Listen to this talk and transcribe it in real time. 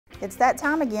It's that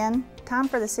time again, time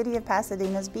for the City of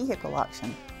Pasadena's vehicle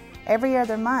auction. Every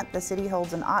other month, the city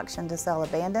holds an auction to sell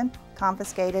abandoned,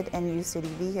 confiscated, and used city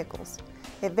vehicles.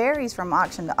 It varies from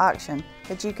auction to auction,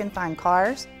 but you can find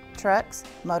cars, trucks,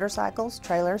 motorcycles,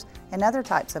 trailers, and other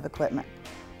types of equipment.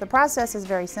 The process is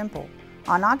very simple.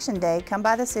 On auction day, come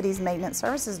by the city's Maintenance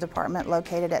Services Department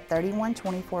located at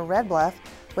 3124 Red Bluff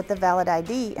with a valid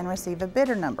ID and receive a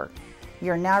bidder number.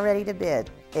 You're now ready to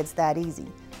bid. It's that easy.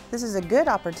 This is a good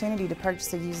opportunity to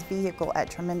purchase a used vehicle at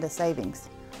tremendous savings.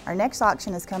 Our next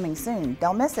auction is coming soon.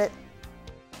 Don't miss it.